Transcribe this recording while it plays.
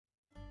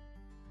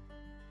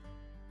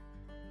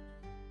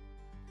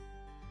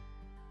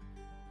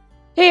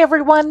Hey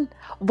everyone,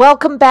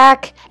 welcome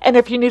back, and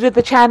if you're new to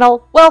the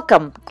channel,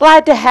 welcome.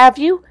 Glad to have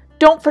you.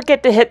 Don't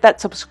forget to hit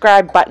that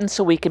subscribe button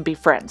so we can be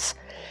friends.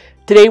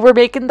 Today we're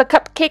making the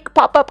cupcake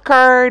pop-up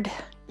card.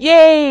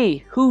 Yay!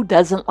 Who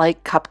doesn't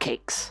like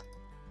cupcakes?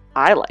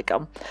 I like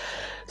them.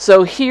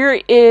 So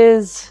here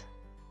is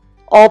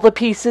all the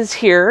pieces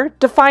here.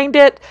 To find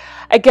it,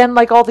 again,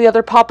 like all the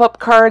other pop-up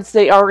cards,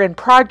 they are in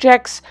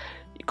projects.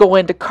 Go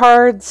into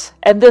cards,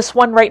 and this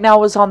one right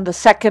now is on the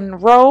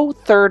second row,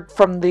 third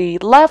from the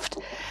left,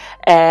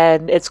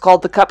 and it's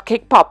called the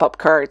Cupcake Pop-up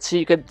Card, so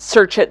you could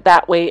search it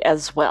that way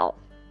as well.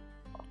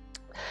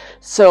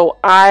 So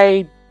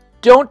I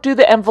don't do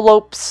the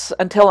envelopes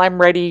until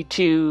I'm ready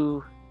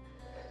to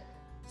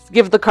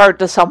give the card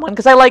to someone,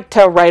 because I like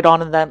to write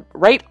on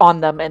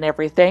them and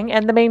everything,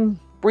 and the main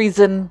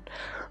reason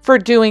for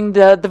doing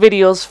the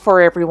videos for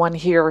everyone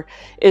here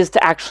is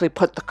to actually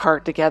put the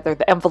card together.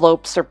 The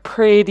envelopes are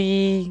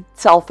pretty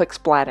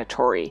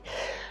self-explanatory.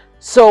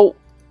 So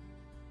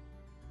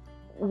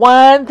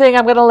one thing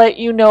I'm going to let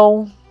you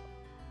know,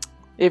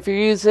 if you're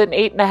using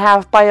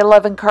 8.5 by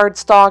 11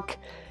 cardstock,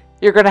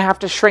 you're going to have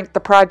to shrink the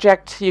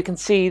project. You can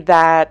see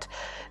that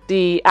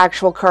the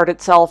actual card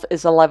itself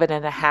is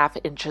 11.5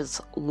 inches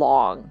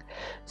long.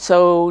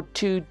 So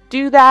to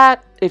do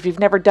that, if you've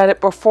never done it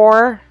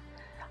before,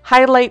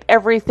 highlight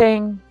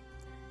everything,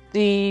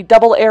 the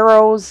double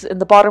arrows in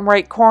the bottom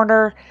right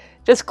corner,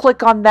 just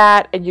click on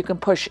that and you can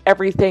push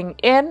everything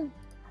in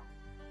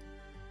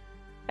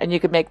and you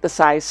can make the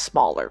size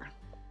smaller.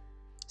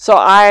 So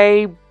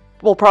I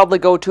will probably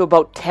go to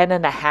about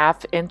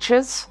 10.5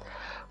 inches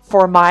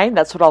for mine.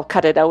 That's what I'll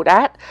cut it out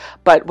at,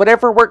 but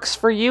whatever works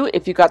for you.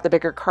 If you got the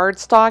bigger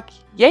cardstock,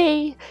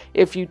 yay!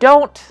 If you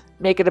don't,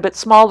 make it a bit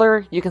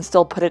smaller, you can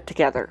still put it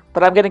together.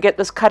 But I'm going to get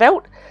this cut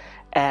out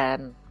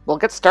and we'll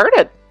get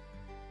started.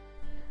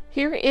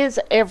 Here is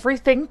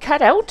everything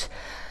cut out.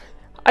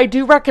 I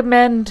do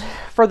recommend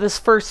for this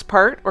first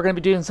part, we're going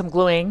to be doing some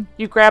gluing,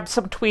 you grab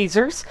some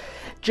tweezers,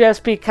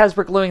 just because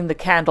we're gluing the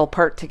candle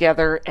part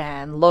together,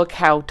 and look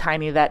how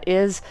tiny that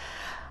is.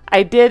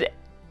 I did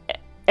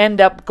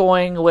end up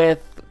going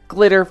with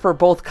glitter for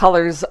both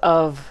colors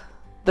of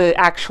the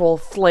actual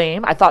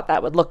flame. I thought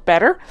that would look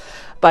better,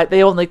 but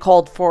they only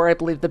called for, I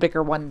believe, the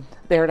bigger one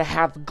there to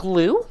have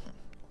glue.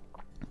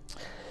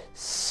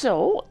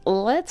 So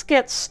let's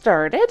get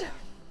started.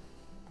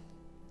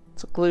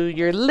 So glue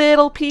your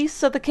little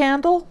piece of the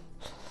candle.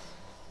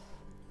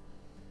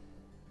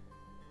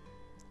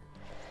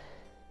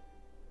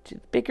 To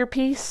the bigger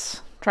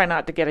piece. Try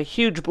not to get a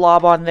huge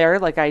blob on there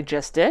like I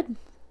just did.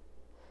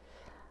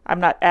 I'm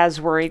not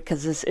as worried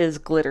because this is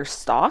glitter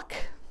stock.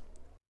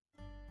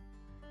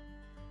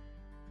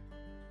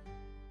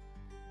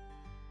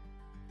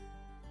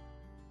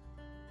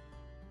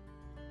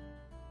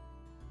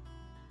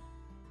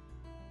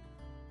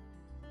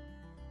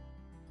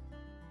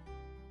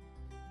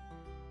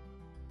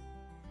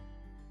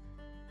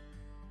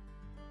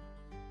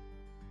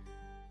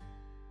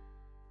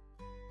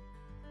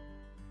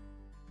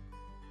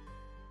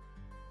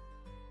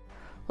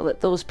 We'll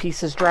let those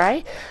pieces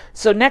dry.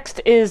 So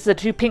next is the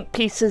two pink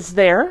pieces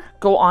there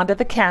go onto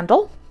the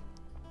candle.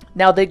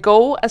 Now they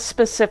go a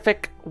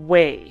specific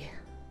way.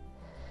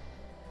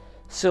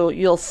 So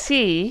you'll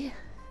see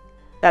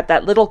that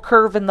that little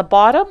curve in the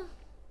bottom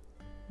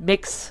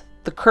makes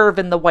the curve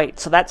in the white.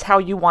 So that's how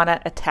you want to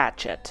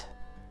attach it.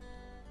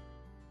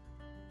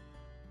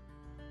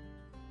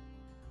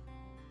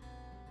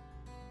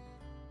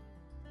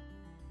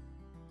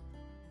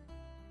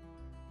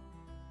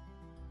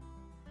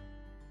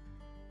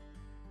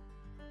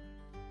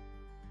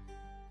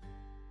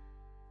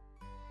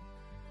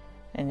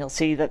 And you'll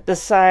see that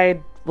this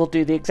side will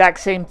do the exact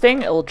same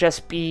thing. It will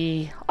just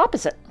be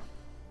opposite.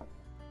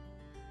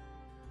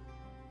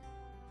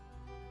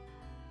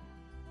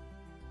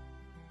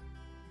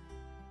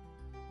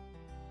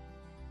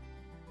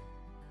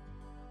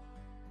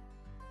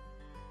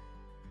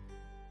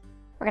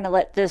 We're going to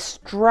let this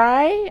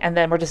dry, and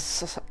then we're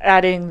just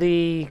adding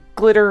the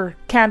glitter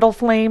candle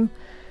flame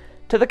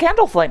to the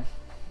candle flame.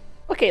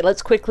 Okay,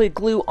 let's quickly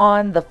glue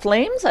on the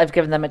flames. I've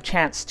given them a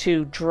chance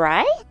to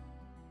dry.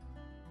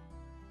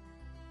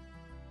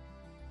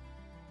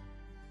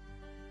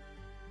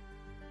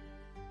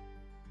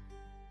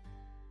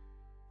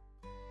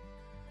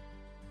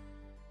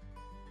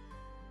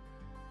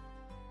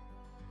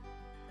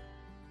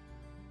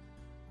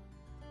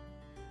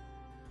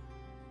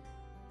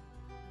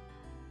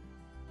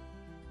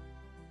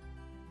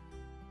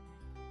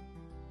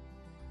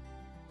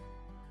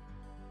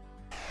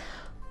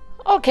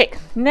 Okay,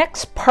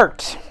 next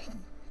part.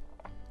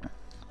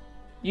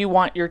 You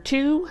want your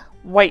two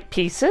white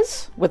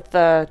pieces with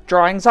the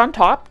drawings on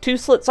top, 2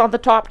 slits on the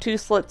top, 2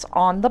 slits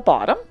on the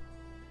bottom.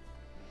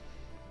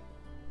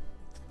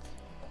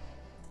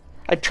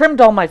 I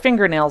trimmed all my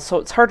fingernails so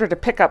it's harder to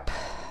pick up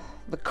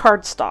the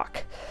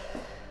cardstock.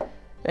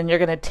 Then you're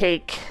going to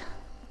take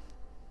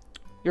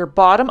your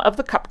bottom of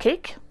the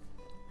cupcake,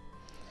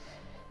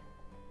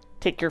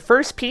 take your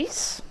first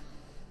piece,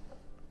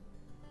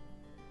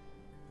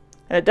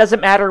 and it doesn't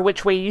matter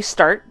which way you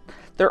start,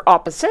 they're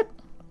opposite.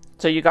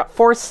 So you got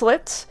 4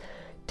 slits.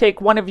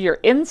 Take one of your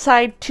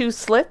inside 2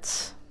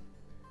 slits.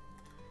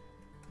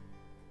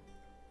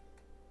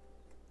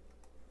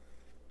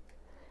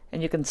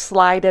 And you can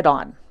slide it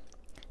on.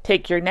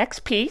 Take your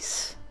next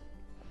piece.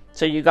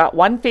 So you got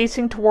one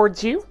facing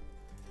towards you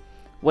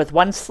with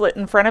 1 slit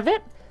in front of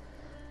it.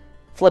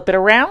 Flip it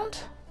around.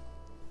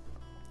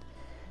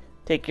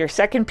 Take your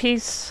second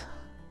piece.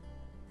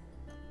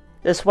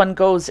 This one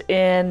goes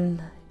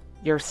in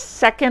your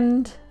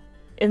second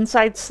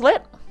inside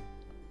slit.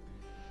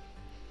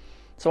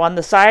 So on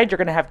the side, you're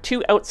going to have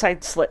 2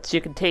 outside slits.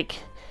 You can take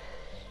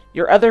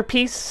your other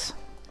piece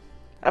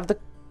of the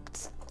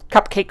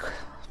cupcake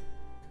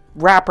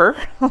wrapper.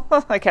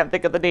 I can't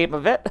think of the name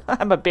of it.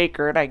 I'm a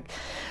baker and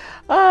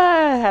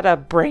I had a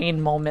brain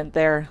moment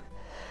there.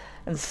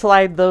 And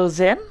slide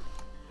those in.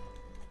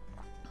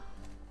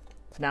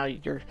 So now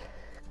your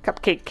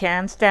cupcake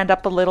can stand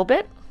up a little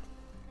bit.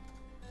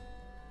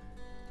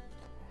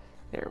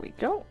 There we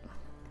go.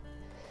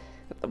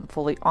 Get them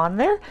fully on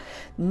there.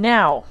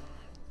 Now,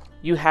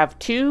 you have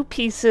 2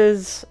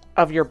 pieces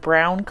of your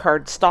brown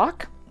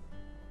cardstock.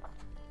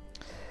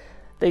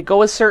 They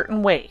go a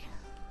certain way.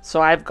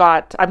 So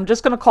I'm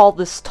just going to call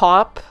this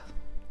top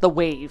the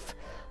wave.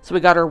 So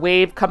we got our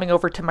wave coming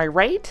over to my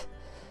right.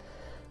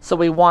 So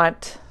we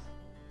want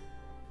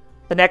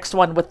the next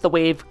one with the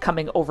wave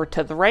coming over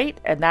to the right,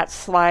 and that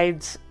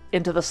slides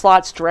into the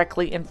slots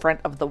directly in front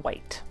of the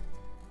white.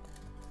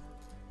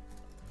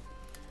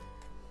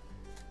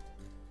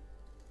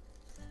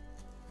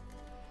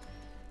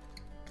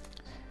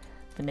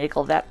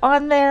 Finagle that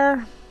on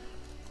there.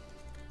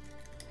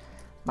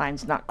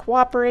 Mine's not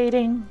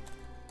cooperating.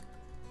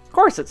 Of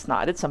course it's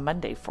not. It's a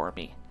Monday for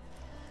me.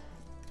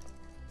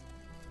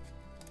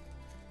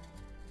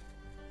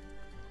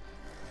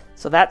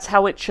 So that's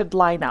how it should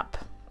line up.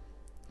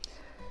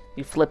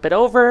 You flip it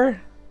over.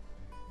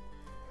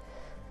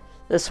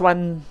 This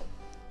one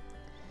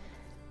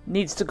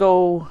needs to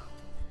go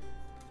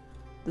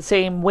the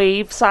same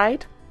wave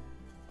side.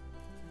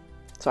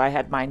 So I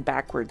had mine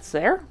backwards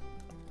there.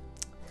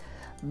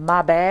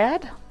 My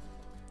bad.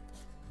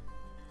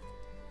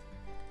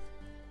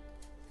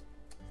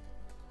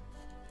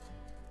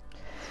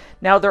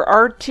 Now there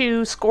are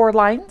 2 score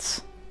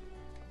lines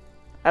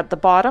at the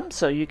bottom,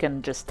 so you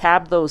can just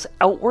tab those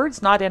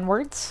outwards, not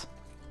inwards.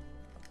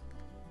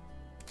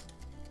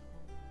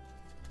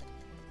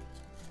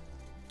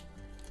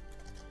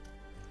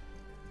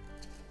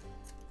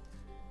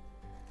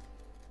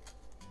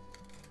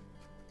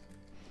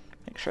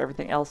 Make sure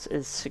everything else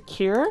is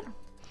secure.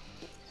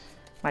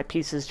 My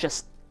pieces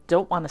just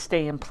don't want to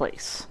stay in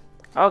place.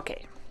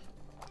 Okay,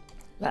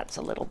 that's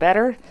a little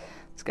better.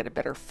 Let's get a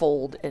better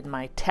fold in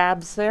my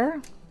tabs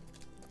there.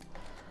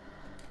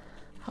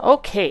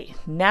 Okay,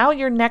 now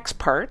your next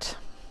part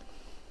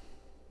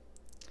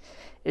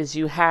is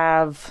you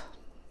have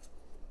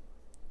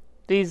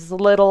these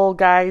little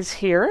guys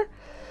here.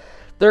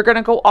 They're going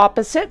to go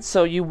opposite,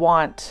 so you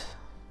want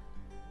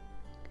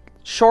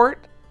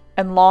short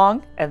and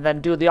long, and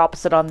then do the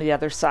opposite on the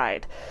other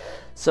side.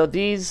 So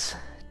these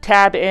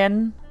tab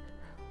in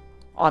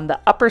on the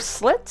upper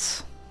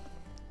slits.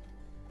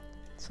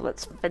 So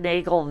let's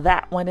finagle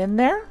that one in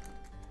there.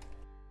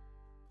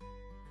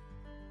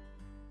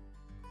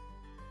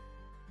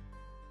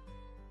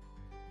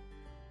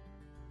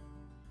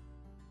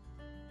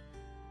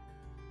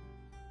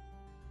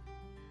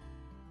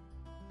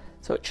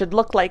 So it should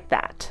look like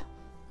that.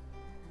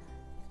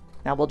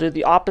 Now we'll do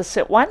the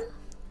opposite one.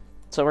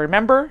 So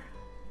remember,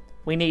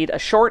 we need a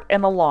short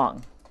and a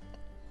long.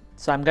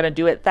 So I'm going to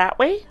do it that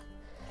way.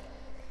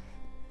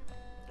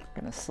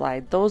 I'm going to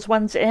slide those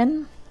ones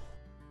in.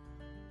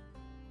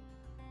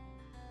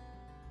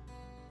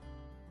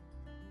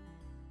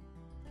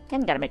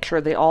 Again, got to make sure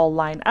they all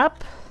line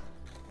up.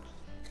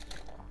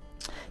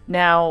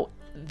 Now,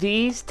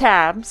 these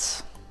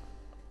tabs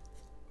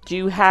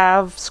do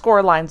have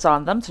score lines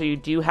on them, so you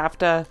do have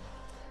to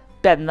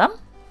bend them.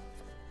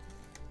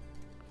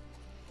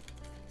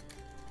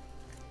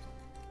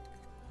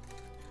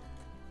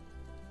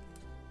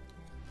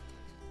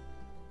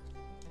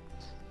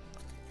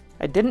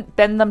 I didn't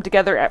bend them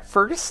together at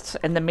first,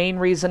 and the main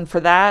reason for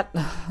that,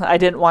 I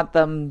didn't want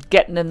them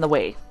getting in the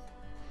way.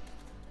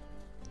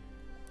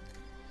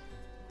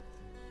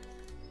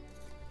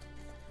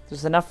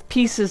 There's enough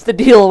pieces to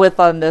deal with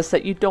on this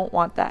that you don't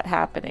want that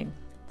happening.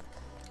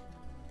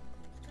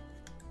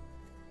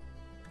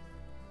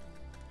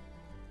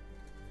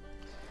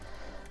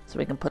 So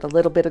we can put a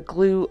little bit of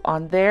glue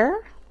on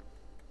there.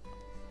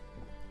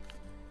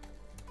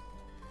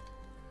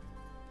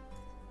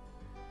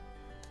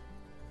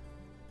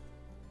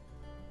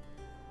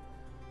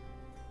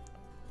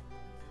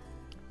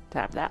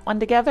 Tab that one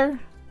together.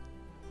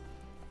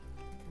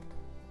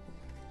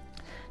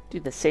 Do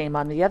the same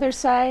on the other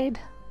side.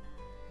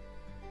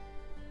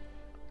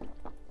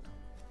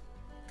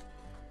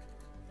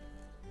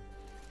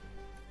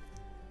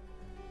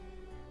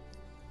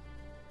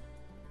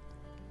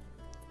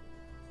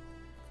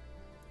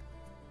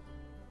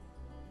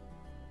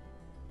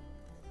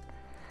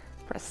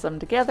 Press them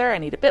together. I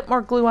need a bit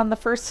more glue on the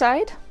first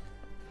side.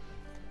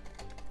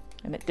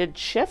 And it did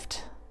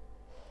shift.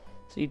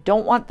 So you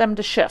don't want them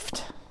to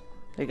shift.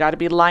 They got to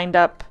be lined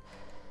up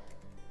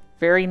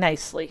very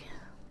nicely.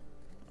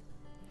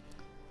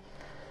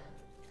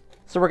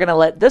 So we're going to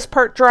let this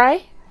part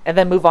dry and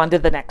then move on to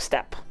the next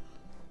step.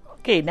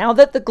 Okay, now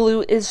that the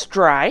glue is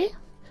dry,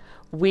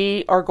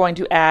 we are going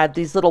to add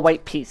these little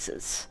white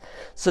pieces.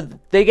 So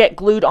they get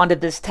glued onto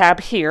this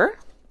tab here.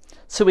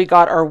 So we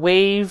got our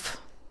wave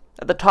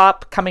at the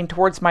top coming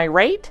towards my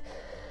right.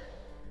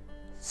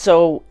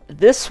 So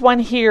this one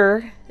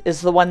here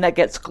is the one that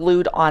gets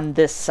glued on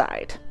this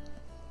side.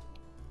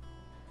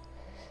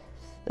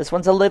 This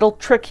one's a little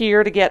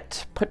trickier to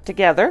get put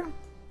together.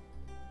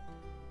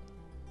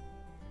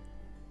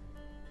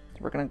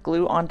 We're going to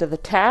glue onto the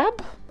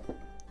tab.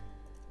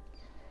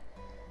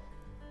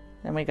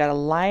 Then we got to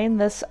line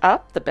this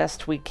up the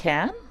best we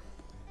can.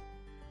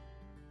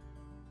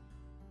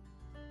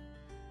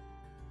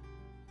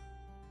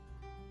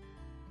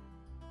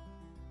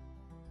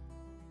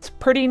 It's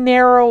pretty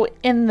narrow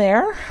in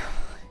there.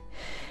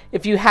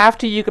 If you have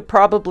to, you could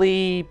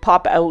probably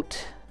pop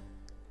out.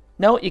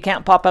 No, you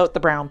can't pop out the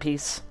brown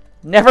piece.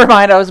 Never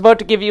mind, I was about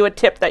to give you a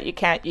tip that you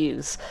can't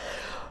use.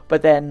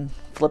 But then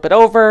flip it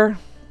over,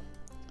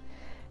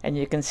 and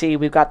you can see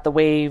we've got the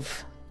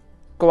wave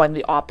going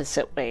the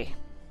opposite way.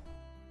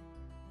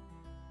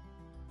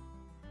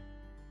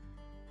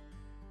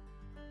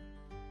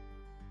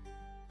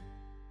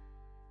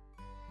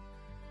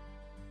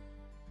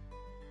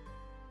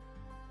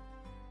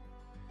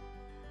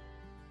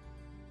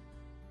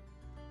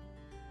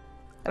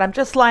 And I'm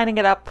just lining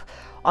it up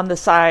on the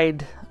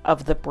side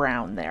of the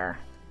brown there.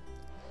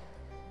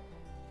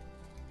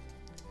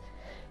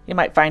 You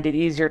might find it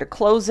easier to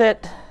close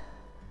it,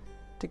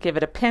 to give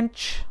it a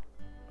pinch.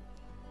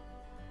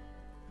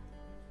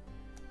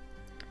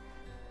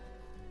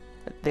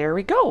 But there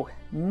we go.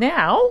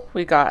 Now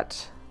we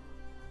got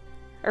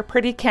our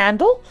pretty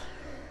candle.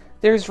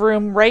 There's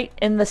room right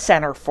in the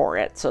center for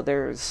it. So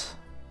there's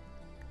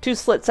 2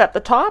 slits at the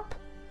top.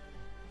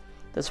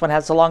 This one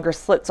has the longer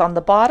slits on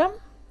the bottom.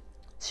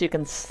 So you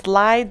can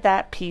slide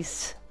that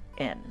piece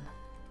in.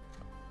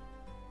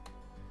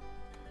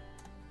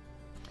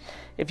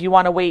 If you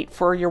want to wait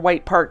for your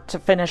white part to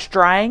finish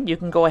drying, you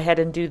can go ahead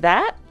and do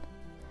that.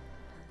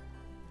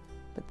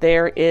 But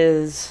there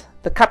is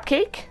the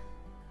cupcake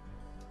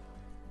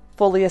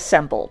fully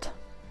assembled.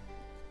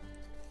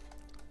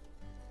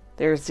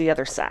 There's the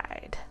other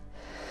side.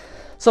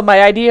 So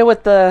my idea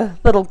with the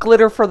little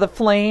glitter for the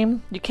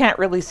flame, you can't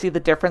really see the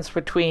difference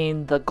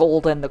between the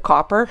gold and the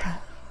copper.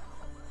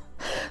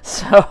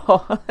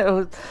 So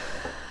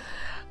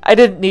I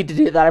didn't need to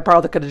do that. I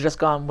probably could have just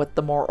gone with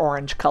the more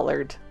orange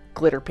colored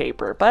glitter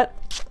paper,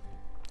 but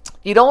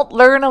you don't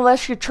learn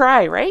unless you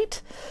try,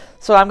 right?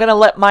 So I'm going to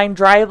let mine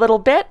dry a little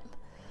bit.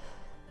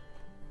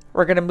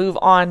 We're going to move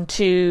on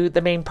to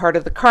the main part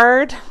of the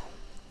card.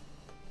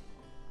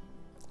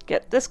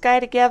 Get this guy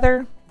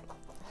together.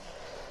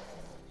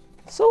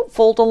 So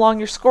fold along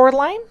your score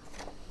line.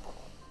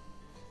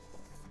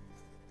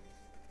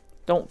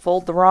 Don't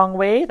fold the wrong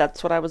way.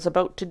 That's what I was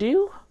about to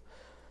do.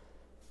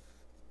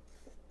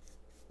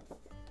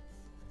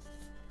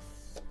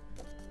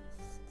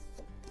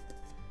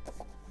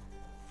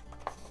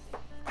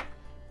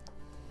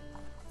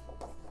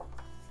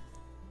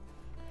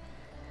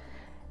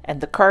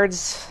 And the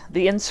cards,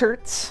 the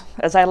inserts,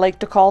 as I like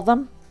to call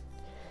them,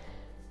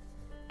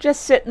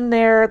 just sitting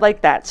there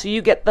like that, so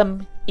you get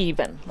them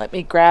even. Let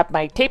me grab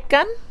my tape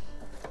gun.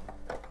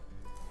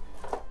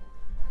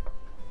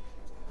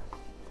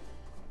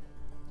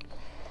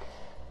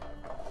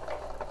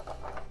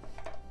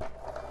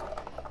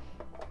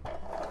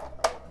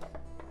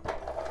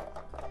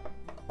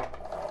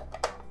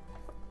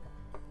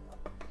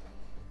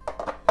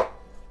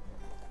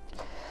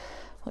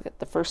 We'll get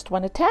the first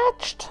one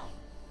attached.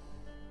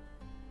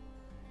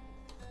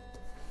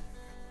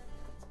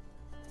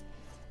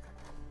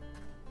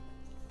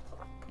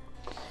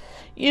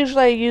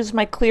 Usually I use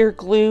my clear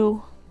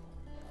glue,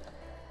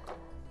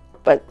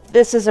 but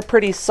this is a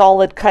pretty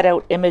solid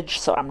cutout image,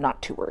 so I'm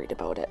not too worried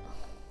about it.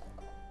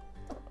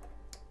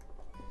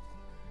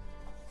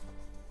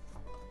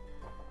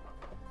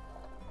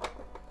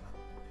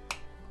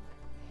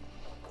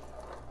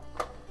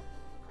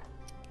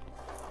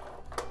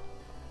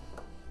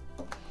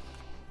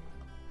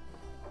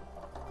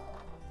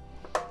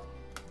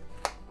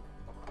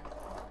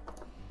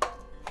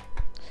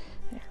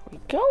 There we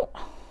go.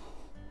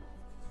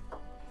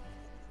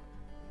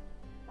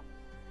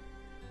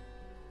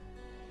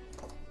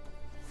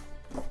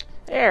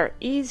 There,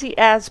 easy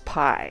as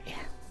pie.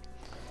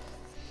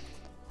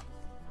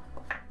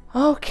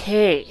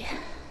 Okay.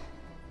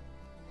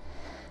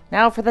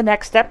 Now for the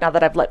next step, now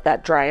that I've let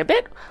that dry a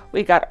bit,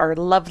 we got our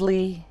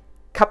lovely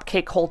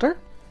cupcake holder.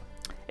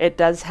 It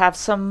does have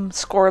some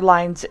score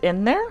lines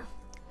in there.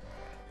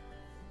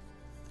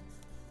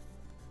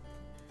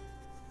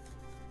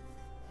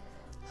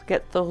 Let's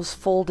get those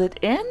folded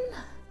in.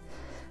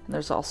 And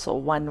there's also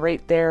one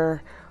right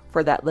there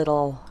for that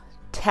little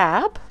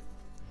tab.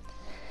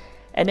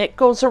 And it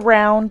goes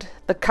around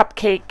the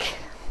cupcake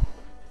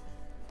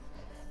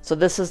So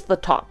this is the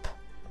top.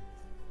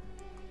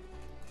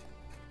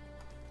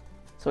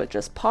 So it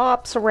just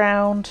pops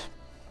around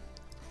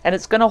and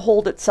it's going to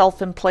hold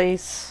itself in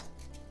place.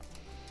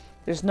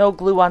 There's no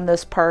glue on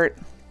this part.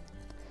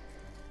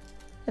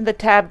 And the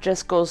tab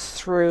just goes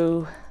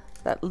through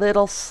that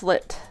little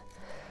slit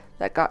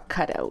that got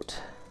cut out.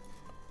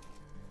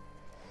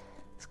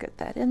 Let's get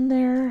that in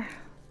there.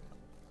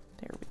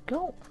 There we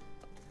go.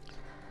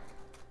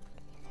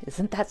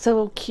 Isn't that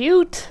so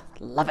cute?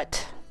 Love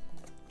it.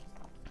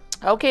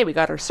 Okay, we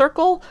got our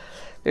circle.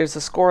 There's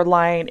a score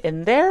line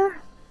in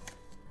there.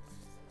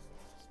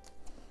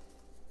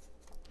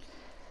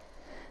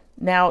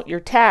 Now your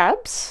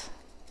tabs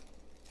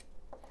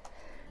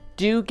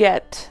do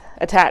get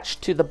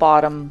attached to the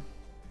bottom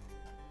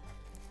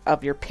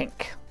of your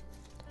pink.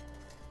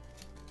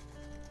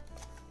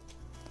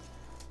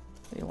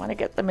 You want to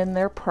get them in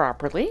there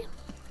properly.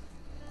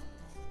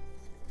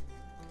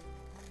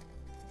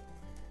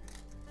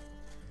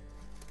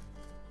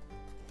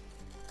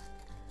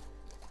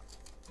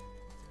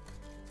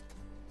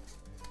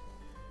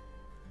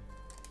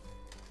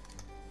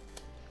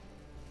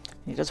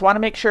 You just want to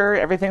make sure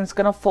everything's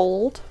going to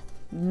fold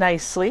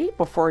nicely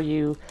before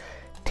you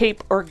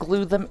tape or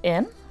glue them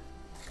in.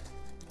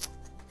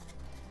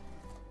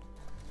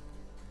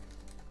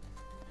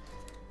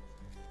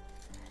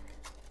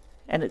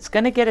 And it's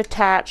going to get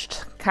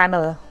attached kind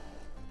of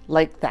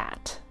like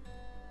that.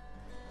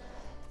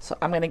 So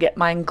I'm going to get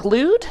mine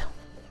glued.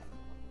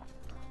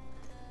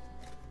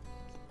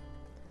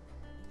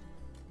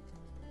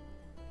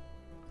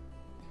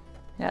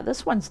 Yeah,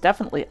 this one's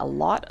definitely a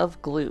lot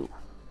of glue.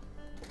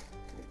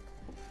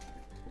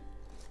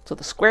 So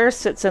the square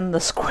sits in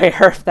the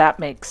square, if that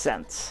makes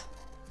sense.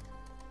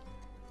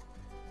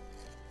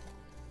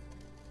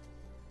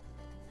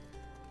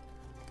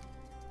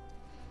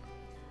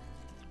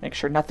 Make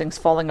sure nothing's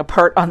falling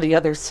apart on the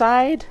other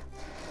side.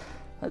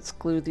 Let's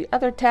glue the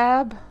other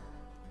tab.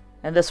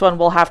 And this one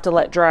we'll have to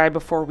let dry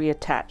before we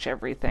attach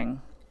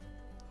everything.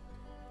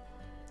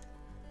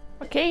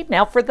 Okay,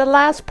 now for the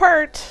last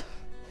part.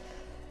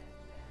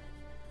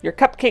 Your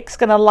cupcake's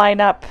gonna line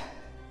up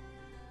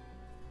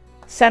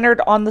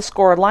centered on the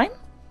score line.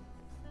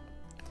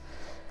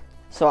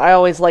 So I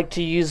always like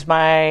to use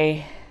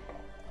my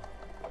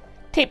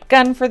tape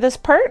gun for this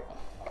part.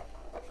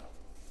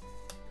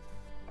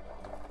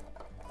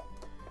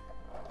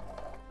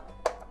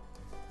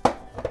 Get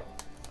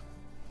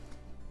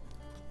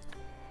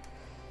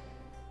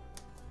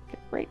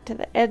right to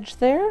the edge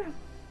there.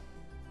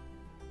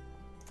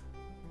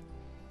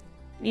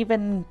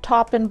 Even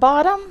top and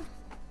bottom.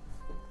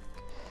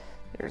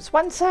 There's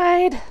one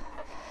side.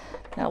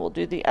 Now we'll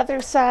do the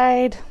other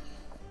side.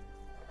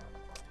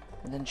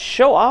 And then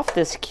show off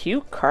this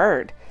cute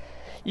card.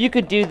 You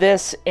could do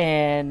this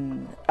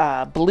in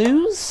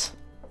blues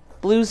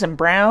and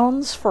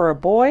browns for a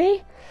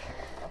boy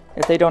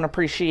if they don't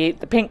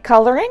appreciate the pink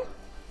coloring.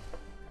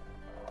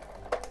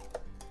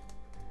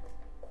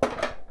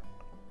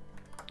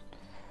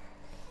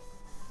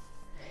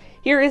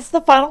 Here is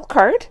the final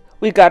card.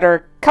 We got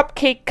our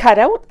cupcake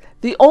cutout.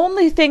 The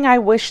only thing I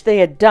wish they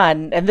had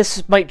done, and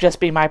this might just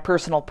be my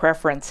personal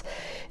preference,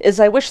 is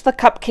I wish the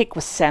cupcake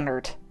was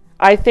centered.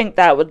 I think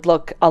that would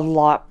look a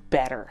lot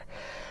better.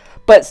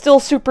 But still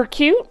super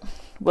cute.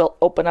 We'll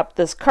open up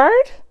this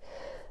card.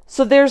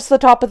 So there's the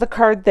top of the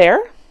card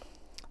there.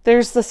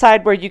 There's the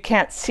side where you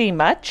can't see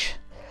much.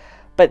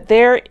 But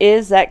there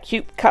is that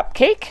cute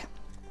cupcake.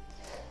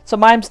 So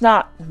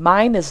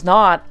mine is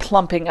not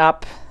clumping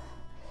up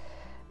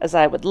as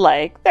I would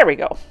like. There we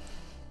go.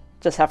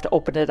 Just have to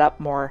open it up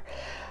more.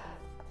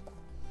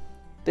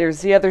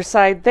 There's the other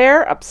side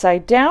there,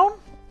 upside down.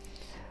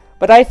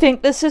 But I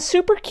think this is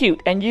super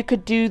cute, and you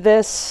could do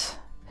this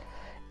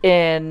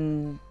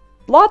in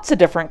lots of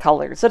different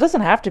colors. It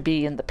doesn't have to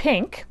be in the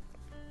pink.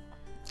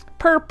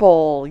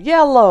 Purple,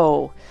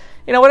 yellow,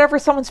 you know, whatever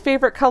someone's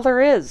favorite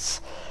color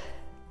is.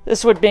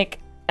 This would make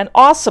an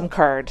awesome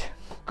card.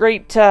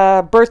 Great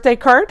birthday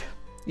card,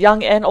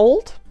 young and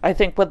old. I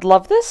think would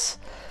love this.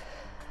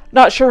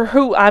 Not sure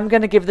who I'm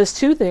going to give this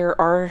to.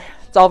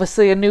 It's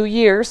obviously a new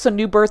year, so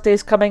new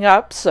birthdays coming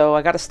up, so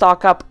I got to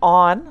stock up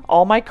on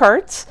all my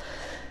cards.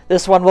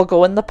 This one will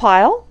go in the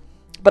pile,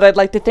 but I'd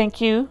like to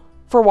thank you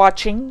for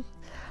watching.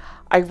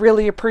 I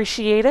really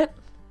appreciate it,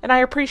 and I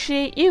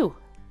appreciate you.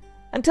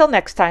 Until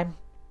next time.